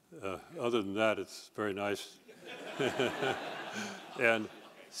 Other than that, it's very nice. And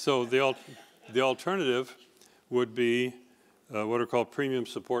so the alternative would be what are called premium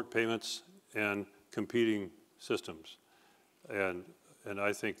support payments and competing systems, and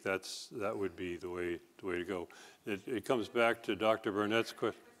I think that would be the way to go. It comes back to Dr. Burnett's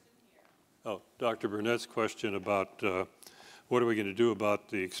question. Oh, Dr. Burnett's question about what are we going to do about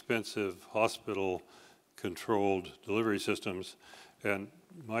the expensive hospital-controlled delivery systems, and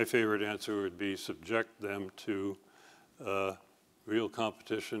my favorite answer would be subject them to real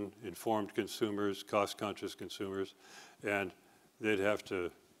competition, informed consumers, cost-conscious consumers, and they'd have to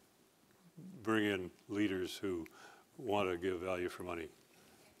bring in leaders who want to give value for money.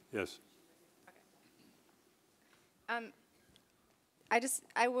 Yes?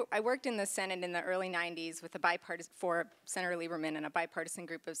 I worked in the Senate in the early 90s with for Senator Lieberman and a bipartisan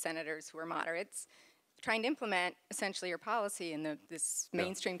group of senators who were moderates, trying to implement essentially your policy in this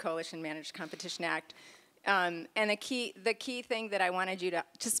mainstream coalition managed competition act. And the key thing that I wanted you to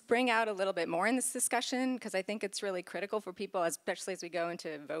just bring out a little bit more in this discussion, because I think it's really critical for people, especially as we go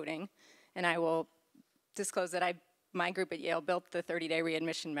into voting. And I will disclose that my group at Yale built the 30-day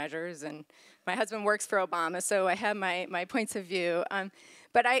readmission measures, and my husband works for Obama, so I have my points of view.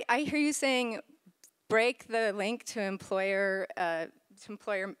 But I hear you saying break the link to employer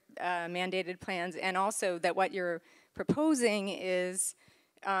mandated plans, and also that what you're proposing is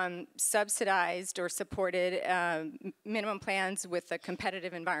subsidized or supported minimum plans with a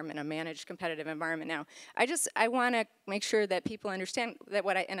competitive environment, a managed competitive environment. Now, I want to make sure that people understand that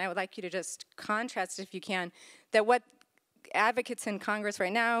and I would like you to just contrast, if you can, that what advocates in Congress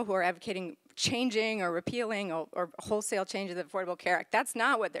right now who are advocating changing or repealing or wholesale change of the Affordable Care Act, that's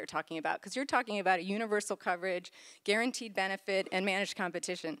not what they're talking about, because you're talking about a universal coverage, guaranteed benefit, and managed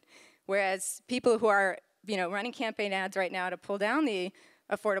competition. Whereas people who are running campaign ads right now to pull down the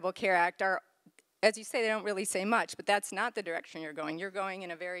Affordable Care Act are, as you say, they don't really say much, but that's not the direction you're going. You're going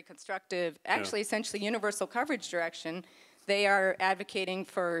in a very constructive, actually essentially universal coverage direction. They are advocating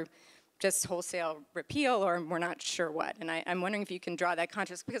for just wholesale repeal, or we're not sure what. And I'm wondering if you can draw that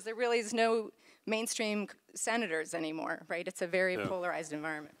contrast, because there really is no mainstream senators anymore, right? It's a very polarized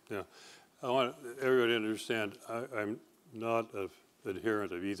environment. Yeah, I want everybody to understand, I'm not an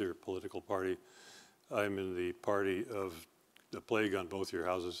adherent of either political party. I'm in the party of the plague on both your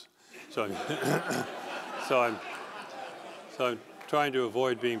houses. So I'm trying to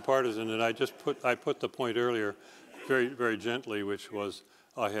avoid being partisan, and I put the point earlier very, very gently, which was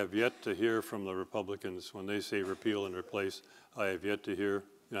I have yet to hear from the Republicans when they say repeal and replace. I have yet to hear,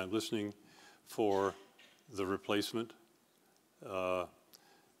 and I'm listening for the replacement.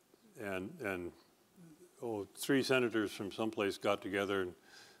 Three senators from someplace got together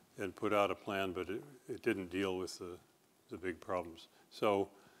and put out a plan, but it didn't deal with the big problems. So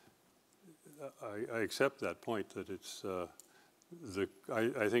I accept that point, that it's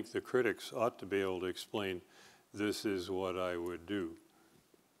I think the critics ought to be able to explain, this is what I would do,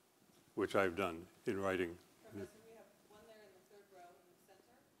 which I've done in writing. Professor, we have one there in the third row in the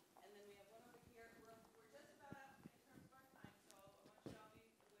center, and then we have one over here. We're just about out in terms of our time, so I want you all to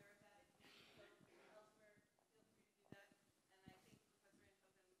be aware of that. If you need to go elsewhere, feel free to do that. And I think Professor Enthoven might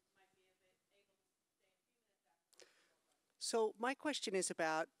be able to stay a few minutes after. So my question is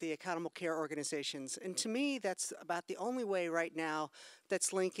about the accountable care organizations. And to me, that's about the only way right now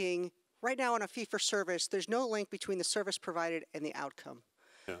that's linking, right now on a fee-for-service, there's no link between the service provided and the outcome.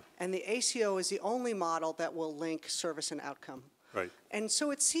 Yeah. And the ACO is the only model that will link service and outcome. Right. And so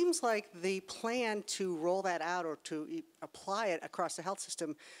it seems like the plan to roll that out or to apply it across the health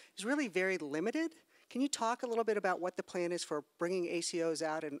system is really very limited. Can you talk a little bit about what the plan is for bringing ACOs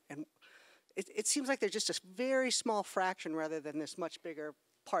out? And it seems like they're just a very small fraction rather than this much bigger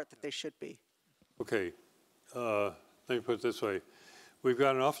part that they should be. Okay. Let me put it this way. We've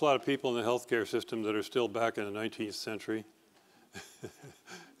got an awful lot of people in the healthcare system that are still back in the 19th century. You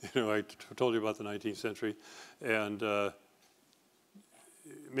know, I told you about the 19th century, and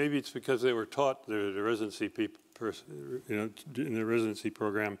maybe it's because they were taught the residency in the residency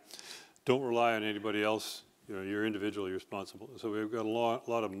program, don't rely on anybody else. You know, you're individually responsible. So we've got a lot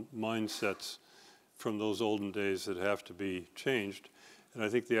of mindsets from those olden days that have to be changed. And I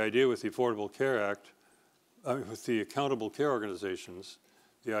think the idea with the Affordable Care Act, with the accountable care organizations,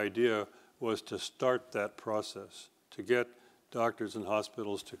 the idea was to start that process, to get doctors and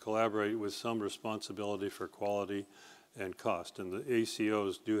hospitals to collaborate with some responsibility for quality and cost. And the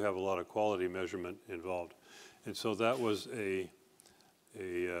ACOs do have a lot of quality measurement involved. And so that was a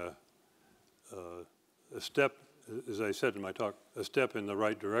step, as I said in my talk, a step in the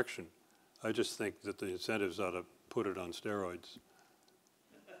right direction. I just think that the incentives ought to put it on steroids.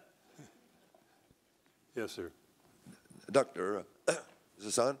 Yes, sir. Doctor, is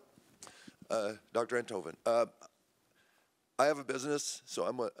this on? Dr. Enthoven. I have a business, so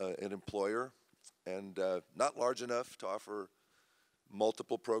I'm an employer, and not large enough to offer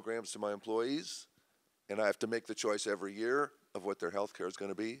multiple programs to my employees, and I have to make the choice every year of what their health care is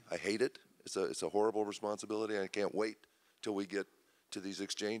going to be. I hate it. It's a horrible responsibility, and I can't wait till we get to these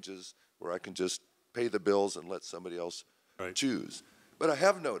exchanges where I can just pay the bills and let somebody else choose. But I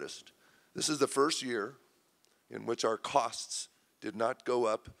have noticed this is the first year in which our costs did not go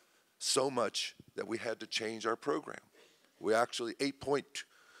up so much that we had to change our program. We actually,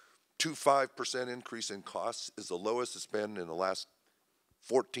 8.25% increase in costs is the lowest it's been in the last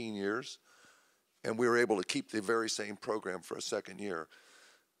 14 years. And we were able to keep the very same program for a second year.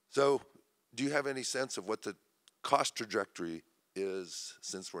 So do you have any sense of what the cost trajectory is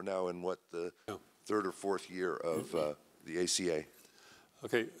since we're now in what, the third or fourth year of the ACA?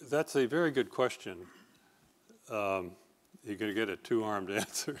 Okay, that's a very good question. You're going to get a two-armed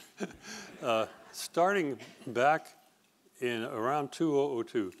answer. Starting back in around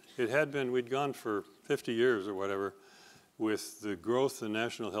 2002, it had been, we'd gone for 50 years or whatever, with the growth in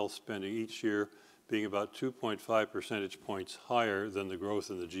national health spending each year being about 2.5 percentage points higher than the growth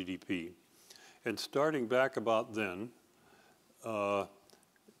in the GDP. And starting back about then,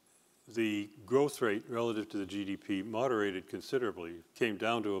 the growth rate relative to the GDP moderated considerably, came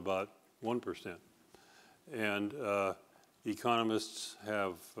down to about 1%. And economists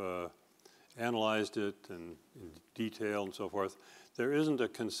have analyzed it in detail and so forth. There isn't a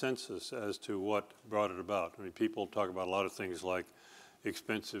consensus as to what brought it about. I mean, people talk about a lot of things like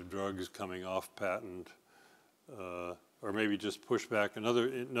expensive drugs coming off patent, or maybe just pushback.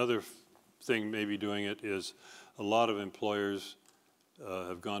 Another thing maybe doing it is a lot of employers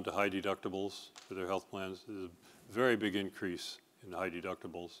have gone to high deductibles for their health plans. There's a very big increase in high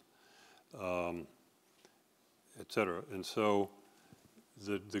deductibles, et cetera. And so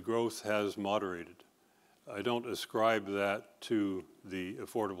the growth has moderated. I don't ascribe that to the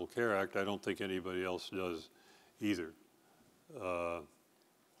Affordable Care Act. I don't think anybody else does either.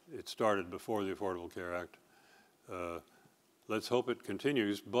 It started before the Affordable Care Act. Let's hope it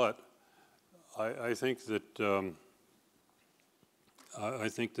continues, but I think that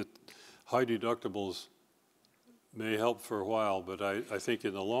high deductibles may help for a while, but I think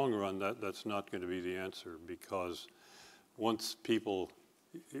in the long run that's not going to be the answer, because once people,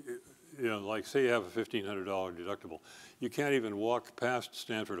 you know, like say you have a $1,500 deductible, you can't even walk past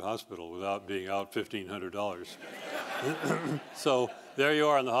Stanford Hospital without being out $1,500. So there you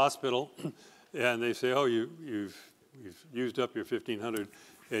are in the hospital, and they say, oh, you've used up your $1,500,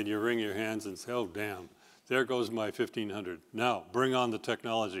 and you wring your hands and say, oh, damn, there goes my $1,500. Now, bring on the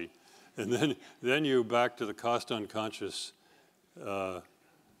technology. And then you back to the cost unconscious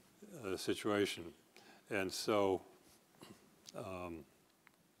situation. And so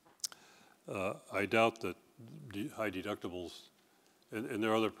I doubt that high deductibles, and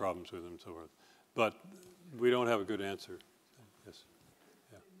there are other problems with them and so forth, but we don't have a good answer. Yes.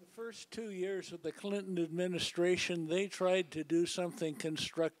 Yeah. In the first 2 years of the Clinton administration, they tried to do something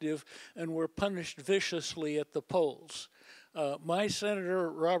constructive and were punished viciously at the polls. My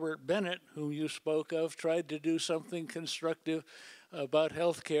Senator Robert Bennett, whom you spoke of, tried to do something constructive about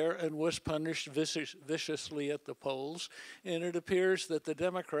health care and was punished viciously at the polls. And it appears that the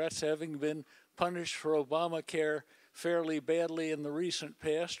Democrats, having been punished for Obamacare fairly badly in the recent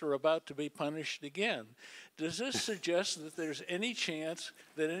past, are about to be punished again. Does this suggest that there's any chance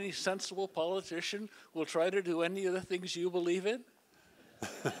that any sensible politician will try to do any of the things you believe in?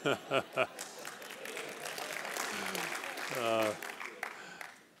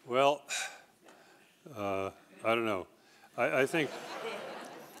 Well, I don't know. I think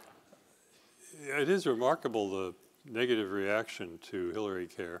it is remarkable the negative reaction to Hillary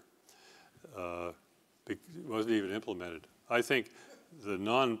Care. Wasn't even implemented. I think the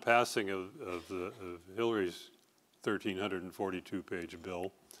non-passing of Hillary's 1,342-page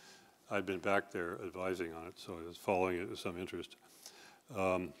bill, I'd been back there advising on it, so I was following it with some interest,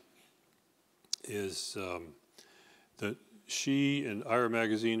 is that she and Ira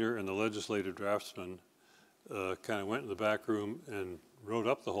Magaziner and the legislative draftsman kind of went in the back room and wrote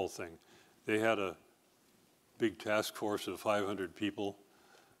up the whole thing. They had a big task force of 500 people.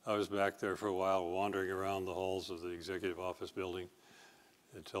 I was back there for a while wandering around the halls of the executive office building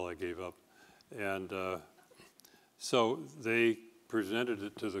until I gave up. And so they presented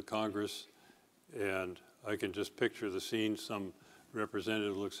it to the Congress, and I can just picture the scene. Some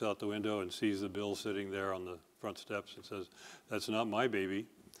representative looks out the window and sees the bill sitting there on the front steps and says, "That's not my baby."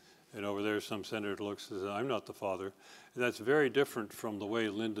 And over there some senator looks and says, "I'm not the father." And that's very different from the way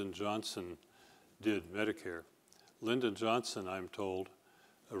Lyndon Johnson did Medicare. Lyndon Johnson, I'm told,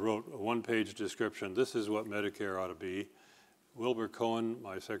 wrote a one-page description. This is what Medicare ought to be. Wilbur Cohen,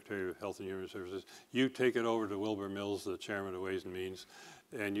 my Secretary of Health and Human Services, you take it over to Wilbur Mills, the chairman of Ways and Means,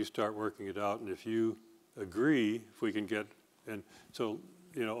 and you start working it out. And if you agree, if we can get, and so,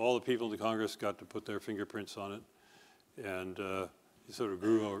 you know, all the people in the Congress got to put their fingerprints on it, and it sort of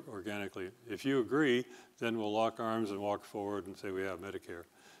grew organically. If you agree, then we'll lock arms and walk forward and say we have Medicare.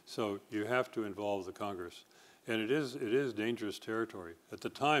 So you have to involve the Congress. And it is dangerous territory. At the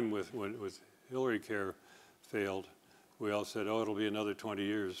time with Hillary Care failed, we all said, oh, it'll be another 20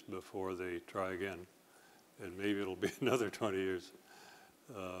 years before they try again. And maybe it'll be another 20 years.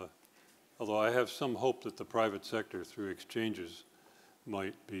 Although I have some hope that the private sector, through exchanges,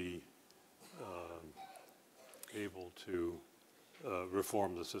 might be able to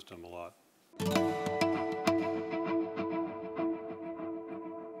reform the system a lot.